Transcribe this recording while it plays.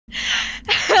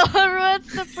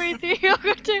What's the free thing you'll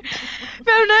go to?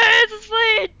 From Nights is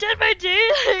playing Dead by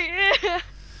Daylight. Yeah.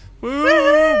 Woo!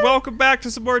 Welcome back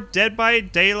to some more Dead by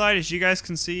Daylight. As you guys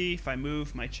can see, if I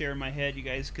move my chair in my head, you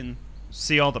guys can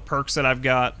see all the perks that I've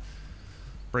got.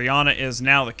 Brianna is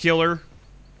now the killer.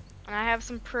 And I have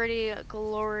some pretty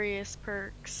glorious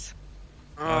perks.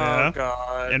 Oh, yeah?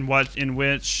 God. In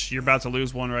which you're about to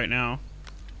lose one right now.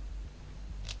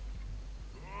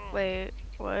 Wait,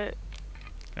 what?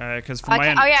 Because Oh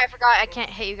yeah, I forgot. I can't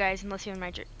hit you guys unless you're in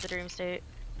the dream state.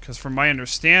 Because from my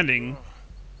understanding,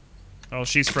 oh,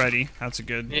 she's Freddy. That's a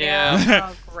good.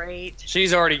 Yeah. Oh, great.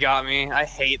 She's already got me. I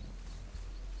hate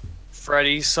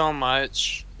Freddy so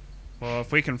much. Well,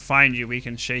 if we can find you, we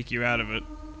can shake you out of it.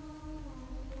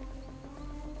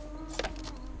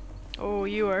 Oh,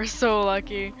 you are so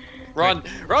lucky. Run,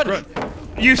 run, Run.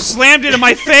 You slammed it in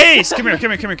my face! Come here,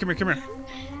 come here, come here, come here, come here.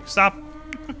 Stop.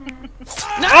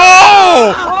 No!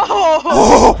 Oh!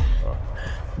 Oh!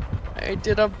 I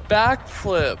did a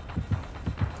backflip.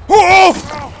 Oh!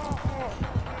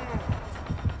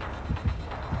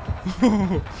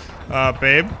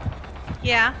 Babe?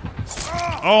 Yeah.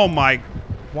 Oh my...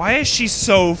 Why is she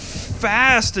so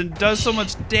fast and does so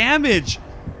much damage?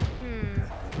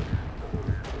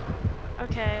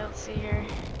 Okay, let's see here.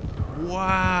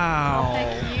 Wow.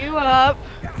 I'll pick you up.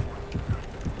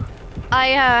 I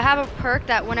have a perk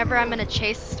that whenever I'm in a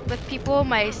chase with people,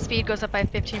 my speed goes up by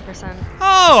 15%.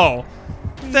 Oh!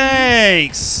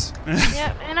 Thanks!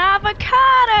 Yep, an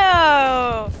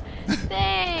avocado!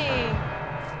 Thanks!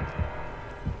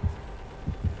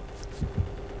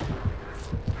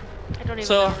 I don't even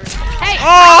know. Hey!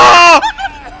 Oh!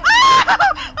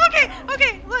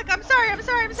 Okay, look, I'm sorry.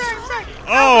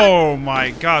 Oh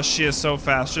my gosh, she is so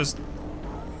fast. Just...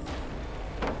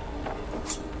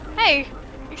 Hey!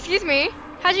 Excuse me,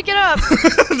 how'd you get up?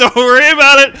 Don't worry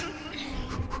about it!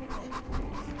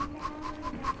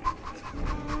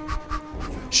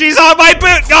 She's on my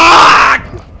boot!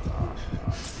 Ah!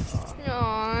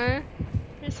 Aww,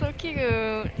 you're so cute.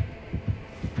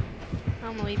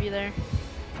 I'm gonna leave you there.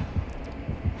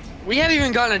 We haven't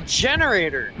even gotten a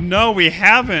generator. No, we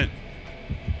haven't.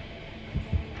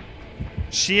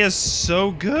 She is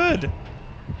so good.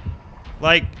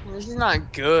 Like... This is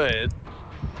not good.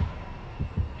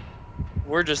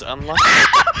 We're just unlucky.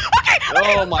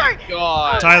 Oh my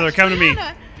God. Tyler, come to me.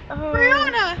 Oh,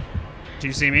 Brianna! Do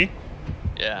you see me?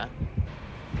 Yeah.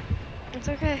 it's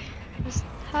okay. Just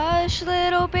hush,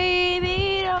 little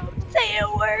baby, don't say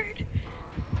a word.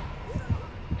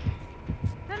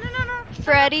 No.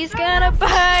 Freddy's gonna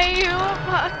buy you a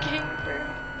mockingbird.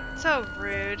 So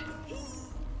rude.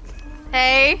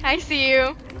 Hey, I see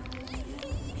you.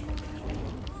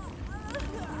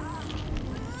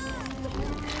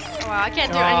 Wow, I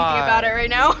can't do anything about it right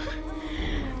now.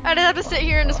 I'd have to sit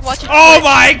here and just watch it. Oh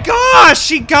my gosh!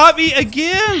 She got me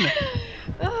again!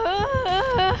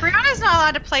 Brianna's not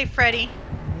allowed to play Freddy.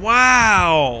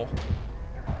 Wow!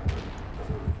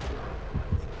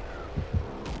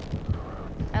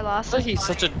 I lost But him. he's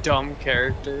such a dumb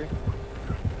character.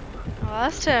 I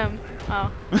lost him.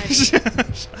 Oh.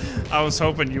 I was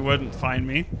hoping you wouldn't find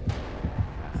me.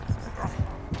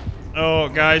 Oh,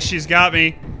 guys, she's got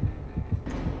me.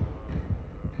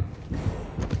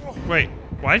 Wait,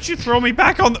 why did you throw me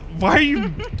back on the... Why are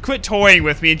you... Quit toying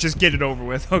with me and just get it over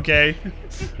with, okay?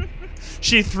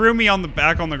 She threw me on the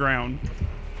back on the ground.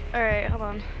 Alright, hold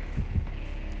on.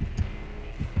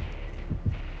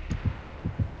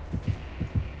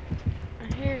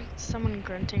 I hear someone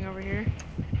grunting over here.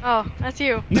 Oh, that's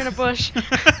you. You're in a bush.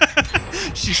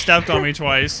 She stepped on me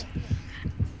twice.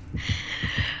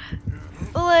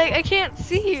 Like, I can't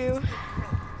see you.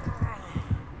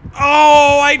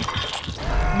 Oh,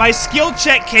 my skill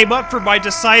check came up for my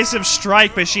decisive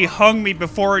strike, but she hung me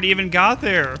before it even got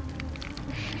there.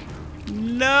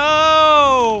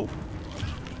 No!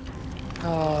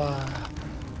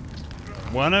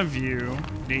 One of you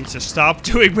needs to stop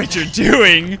doing what you're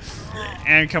doing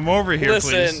and come over here,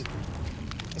 Listen,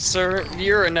 please. sir,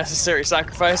 you're a necessary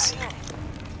sacrifice.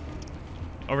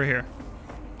 Over here.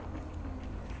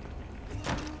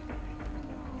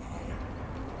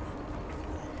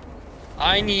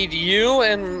 I need you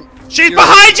and... She's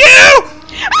behind you!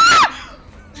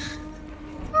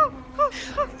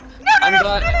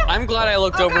 I'm glad I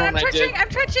looked over when I did. I'm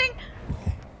twitching.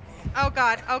 Oh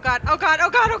god.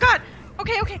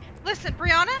 Okay. Listen,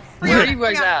 Brianna. Where are you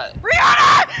guys at?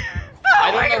 Brianna!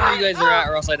 I don't know where you guys are at,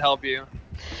 or else I'd help you.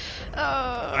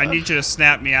 I need you to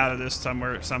snap me out of this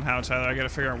somehow, Tyler. I gotta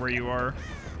figure out where you are.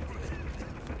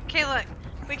 Okay, look.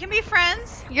 We can be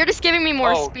friends. You're just giving me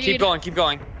more Oh, speed. keep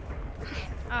going.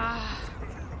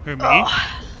 Who, me?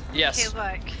 Oh. Yes. Okay,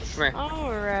 look. Come here.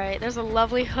 Alright, there's a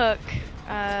lovely hook.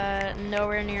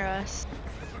 Nowhere near us.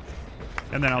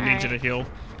 And then I'll need you to Alright. heal.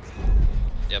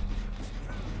 Yep.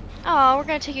 Oh, we're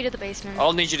gonna take you to the basement.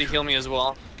 I'll need you to heal me as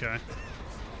well. Okay.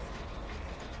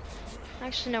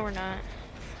 Actually, no, we're not.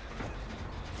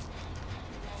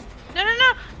 No, no,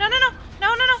 no, no, no, no,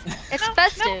 no, no, no. It's No,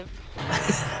 festive. No.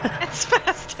 It's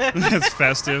festive. It's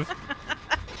festive.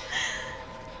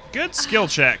 Good skill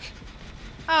check.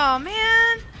 Oh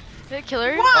man. Did it kill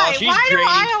her? Why? she's Why do draining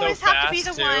I so always have to be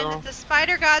the fast, one too. that the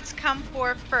spider gods come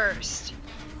for first?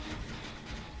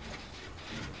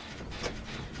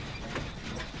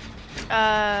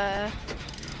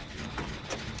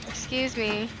 Excuse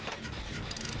me.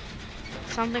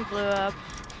 Something blew up.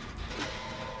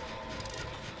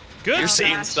 Good. You're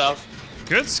seeing gosh. stuff.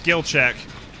 Good skill check.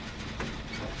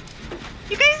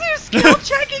 You guys are skill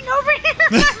checking over here.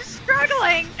 I'm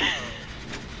struggling.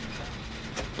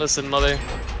 Listen, mother.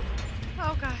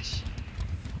 Oh gosh.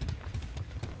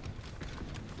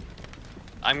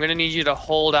 I'm gonna need you to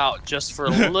hold out just for a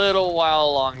little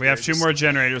while longer. We have 2 more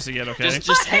generators to get. Okay.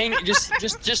 Just hang.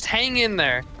 Just hang in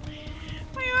there.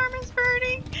 My arm is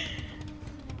burning.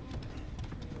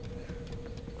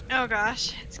 Oh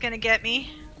gosh, it's gonna get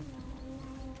me.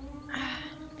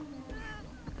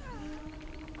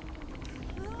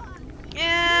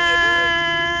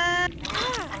 Yeah.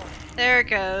 There it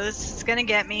goes. It's gonna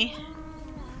get me.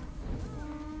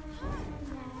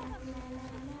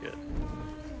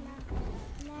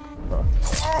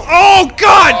 Oh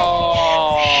God!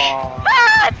 Oh.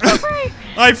 Ah, it's so bright!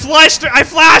 I flashed her. I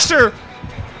flashed her.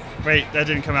 Wait, that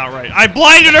didn't come out right. I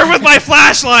blinded her with my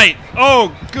flashlight.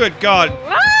 Oh, good God.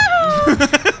 Wow!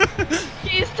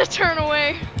 She used to turn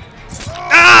away.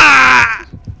 Ah!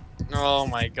 Oh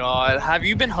my God. Have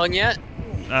you been hung yet?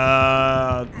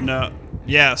 No.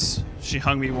 Yes, she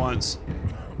hung me once.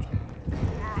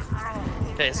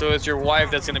 Okay, so it's your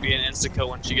wife that's gonna be an insta-kill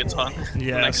when she gets hung.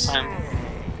 Yes. Next time.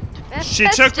 That's She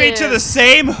took me to festive. the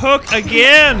same hook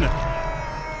again.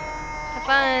 Have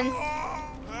fun.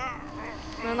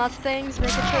 Learn lots of things, make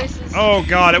good choices. Oh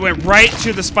God, it went right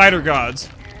to the spider gods.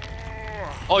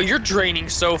 Oh, you're draining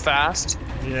so fast.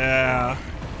 Yeah.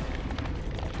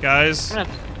 Guys, I'm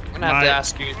gonna have My- to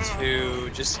ask you to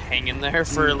just hang in there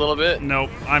for a little bit. nope,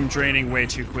 I'm draining way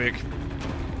too quick.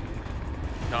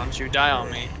 Don't you die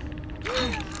on me.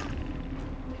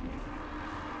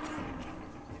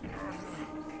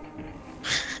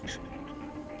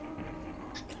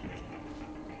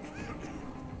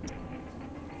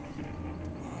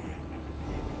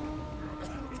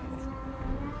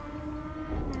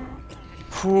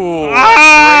 Ooh,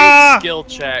 Ah! great skill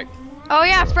check. Oh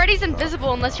yeah, Freddy's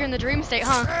invisible unless you're in the dream state,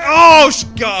 huh? Oh,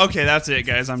 God. Okay, that's it,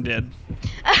 guys. I'm dead.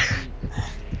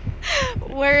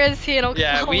 Where is he? I'll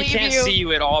Yeah, we leave can't see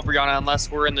you at all, Brianna, unless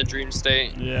we're in the dream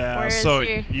state. Yeah, Where is so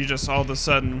he? you just all of a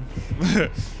sudden...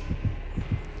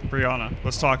 Brianna,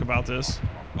 let's talk about this.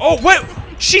 Oh, what?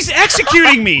 She's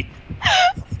executing me!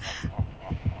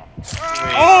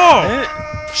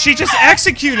 Oh! She just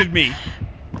executed me!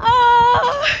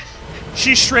 Oh!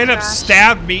 She straight up Gosh.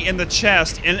 stabbed me in the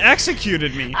chest and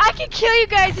executed me. I can kill you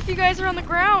guys if you guys are on the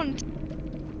ground.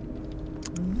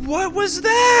 What was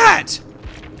that?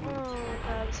 Oh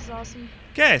god, this is awesome.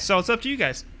 Okay, so it's up to you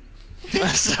guys.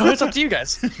 So it's up to you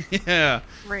guys. Yeah.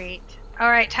 Great. All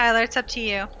right, Tyler, it's up to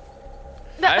you.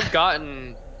 I've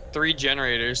gotten 3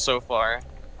 generators so far.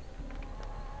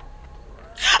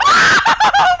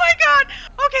 Oh my god!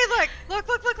 Okay, look.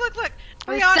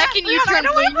 The Brianna, second you Brianna, I turn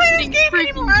don't want to blue, play you're this getting game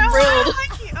anymore. freaking I don't drilled.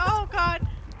 like you. Oh god.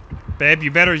 Babe,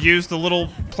 you better use the little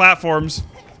platforms.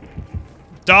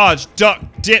 Dodge, duck,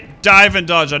 dip, dive, and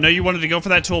dodge. I know you wanted to go for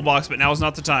that toolbox, but now is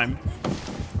not the time.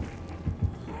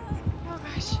 Oh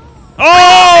gosh.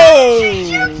 Oh!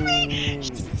 She juked me!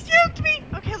 She juked me!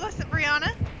 Okay, listen,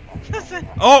 Brianna. Listen.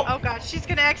 Oh! Oh god, she's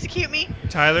gonna execute me.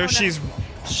 Tyler, no. she's...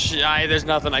 There's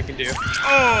nothing I can do.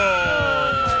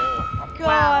 Oh!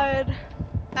 God.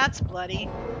 That's bloody.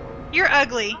 You're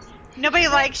ugly. Nobody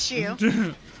likes you.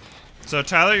 So,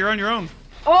 Tyler, you're on your own.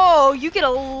 Oh, you get a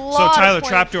lot. So, of Tyler, points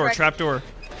trapdoor, for- trapdoor.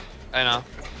 I know.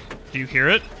 Do you hear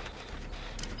it?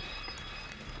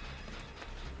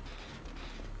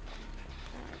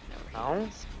 No?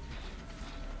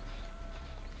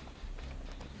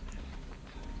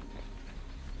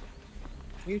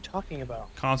 What are you talking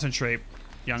about? Concentrate,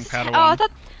 young Padawan. Oh, I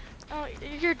thought. Oh,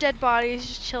 your dead body is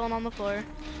just chilling on the floor.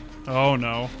 Oh,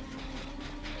 no.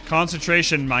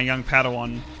 Concentration, my young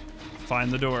Padawan. Find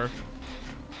the door.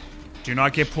 Do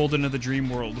not get pulled into the dream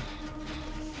world.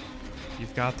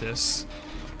 You've got this.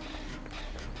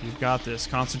 You've got this.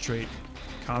 Concentrate.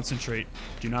 Concentrate.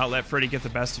 Do not let Freddy get the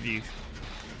best of you.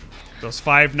 Those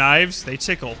 5 knives, they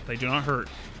tickle. They do not hurt.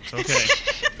 It's okay.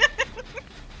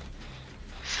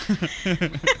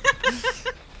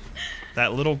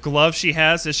 That little glove she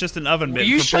has, it's just an oven mitt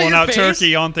for pulling out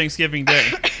turkey on Thanksgiving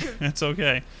Day. It's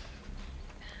okay.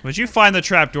 Would you find the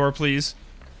trapdoor, please?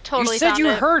 Totally. You said you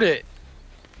heard it.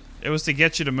 It was to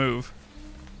get you to move.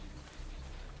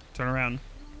 Turn around.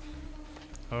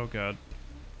 Oh, God.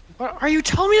 What are you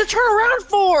telling me to turn around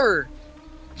for?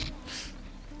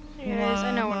 Hey guys,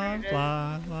 I know where it is.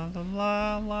 La, la,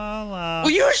 la, la, la.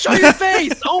 Will you show your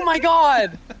face? Oh my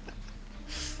god.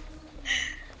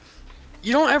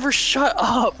 You don't ever shut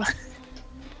up.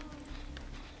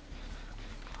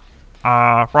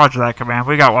 Roger that, command.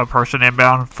 We got one person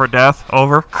inbound for death.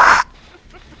 Over.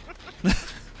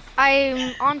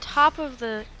 I'm on top of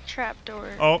the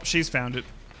trapdoor. Oh, she's found it.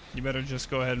 You better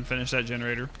just go ahead and finish that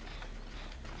generator.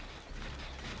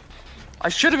 I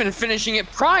should have been finishing it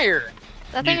prior.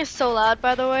 That thing is so loud,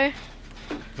 by the way.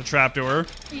 The trapdoor.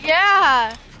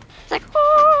 Yeah. It's like,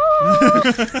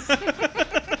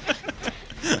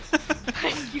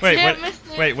 you Wait, can't what? miss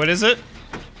it. Wait, what is it?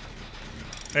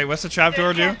 Wait, what's the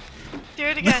trapdoor do? Do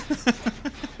it again.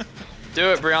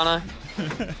 Do it, Brianna.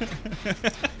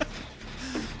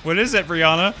 What is it,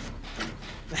 Brianna?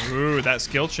 Ooh, that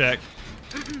skill check.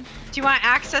 Do you want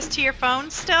access to your phone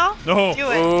still? No.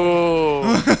 Do it.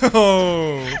 Oh.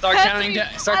 Oh. Start counting.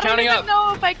 Start counting I up. don't even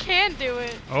know if I can do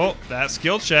it. Oh, that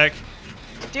skill check.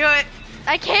 Do it.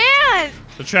 I can't.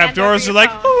 The trapdoors are your like,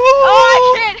 phone. ooh.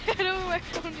 Oh, I can't hand over my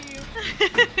phone to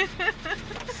you.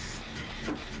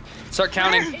 Start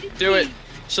counting. Do it.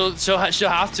 She'll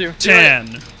have to. Do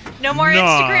 10. No more 9,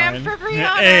 Instagram for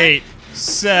Brianna. 8,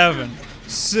 7,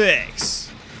 6,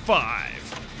 5,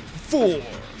 4,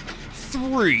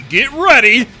 3. Get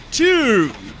ready.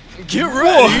 2. Get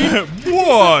ready.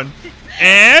 1.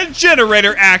 And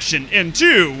generator action in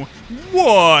 2,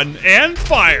 1, and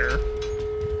fire.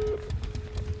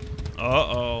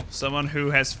 Uh-oh. Someone who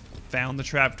has found the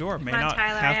trapdoor may Come on, not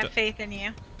Tyler, I have have to. faith in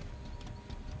you.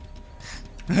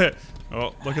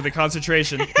 Oh, look at the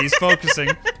concentration. He's focusing.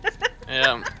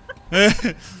 Yeah.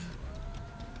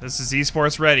 This is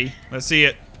esports ready. Let's see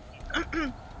it.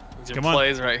 These Come are on.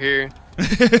 plays right here.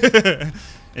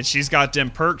 And she's got them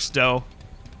perks, though.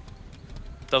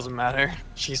 Doesn't matter.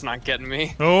 She's not getting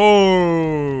me.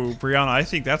 Oh, Brianna, I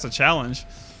think that's a challenge.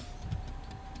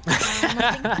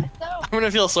 I'm gonna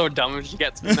feel so dumb if she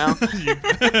gets me now.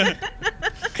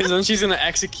 Because then she's gonna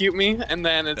execute me, and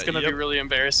then it's gonna be really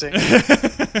embarrassing.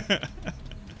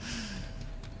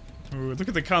 Ooh, look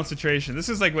at the concentration. This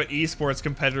is like what esports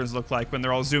competitors look like when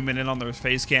they're all zooming in on their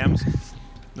face cams.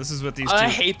 This is what these I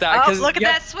two... hate that. Oh, look at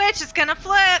that switch. It's gonna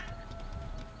flip.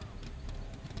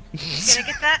 You gonna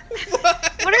get that?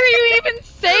 What are you even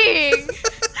saying?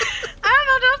 I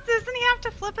don't know. Doesn't he have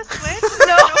to flip a switch?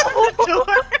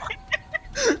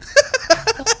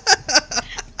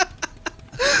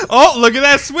 Oh, look at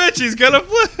that switch. He's gonna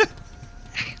flip.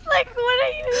 Like, what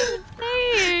are you even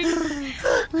saying?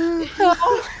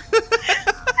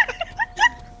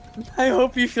 I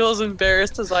hope you feel as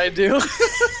embarrassed as I do.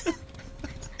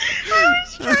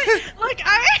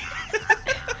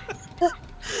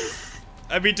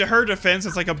 I mean, to her defense,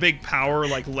 it's like a big power,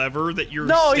 like, lever that you're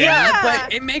No, standing. yeah,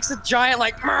 but it makes a giant,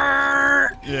 like,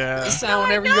 Yeah. sound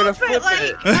whenever you go to flip it.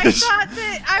 I thought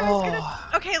that I was gonna.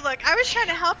 Okay, look, I was trying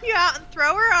to help you out and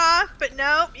throw her off, but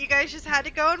nope, you guys just had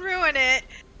to go and ruin it.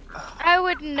 I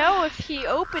would know if he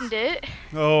opened it.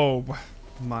 Oh,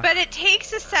 my. But it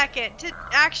takes a second to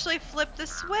actually flip the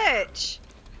switch.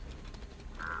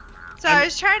 So I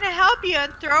was trying to help you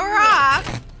and throw her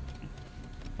off.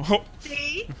 Oh.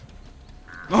 See?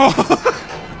 Oh.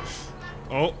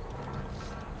 Oh.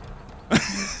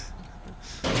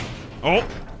 Oh.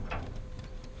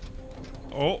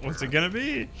 Oh, what's it gonna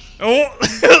be? Oh.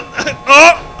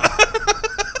 Oh.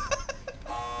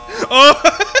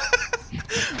 Oh.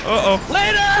 Uh-oh.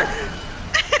 Later!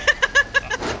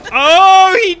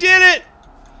 Oh, he did it!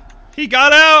 He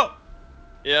got out!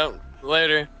 Yep,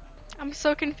 later. I'm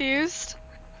so confused.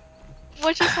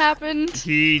 What just happened?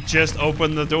 He just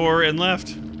opened the door and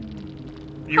left.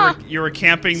 You were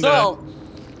camping So,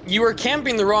 you were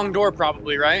camping the wrong door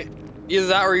probably, right? Either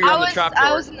that or you were on the trap door.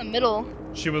 I was in the middle.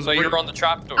 She was. So you were on the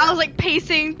trap door. I was like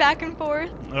pacing back and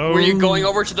forth. Oh. Were you going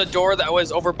over to the door that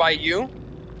was over by you?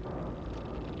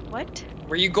 What?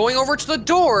 Were you going over to the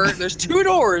door? There's 2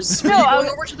 doors. No, Were you I going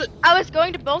was- over to the... I was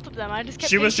going to both of them. I just kept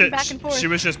She was pacing back and forth. just. She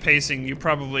was just pacing. You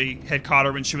probably had caught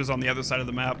her when she was on the other side of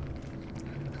the map.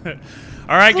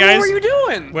 All right, So guys. what were you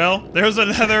doing? Well, there's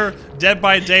another Dead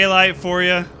by Daylight for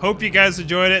you. Hope you guys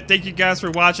enjoyed it. Thank you guys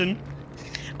for watching.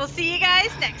 We'll see you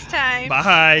guys next time.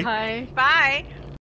 Bye. Hi. Bye.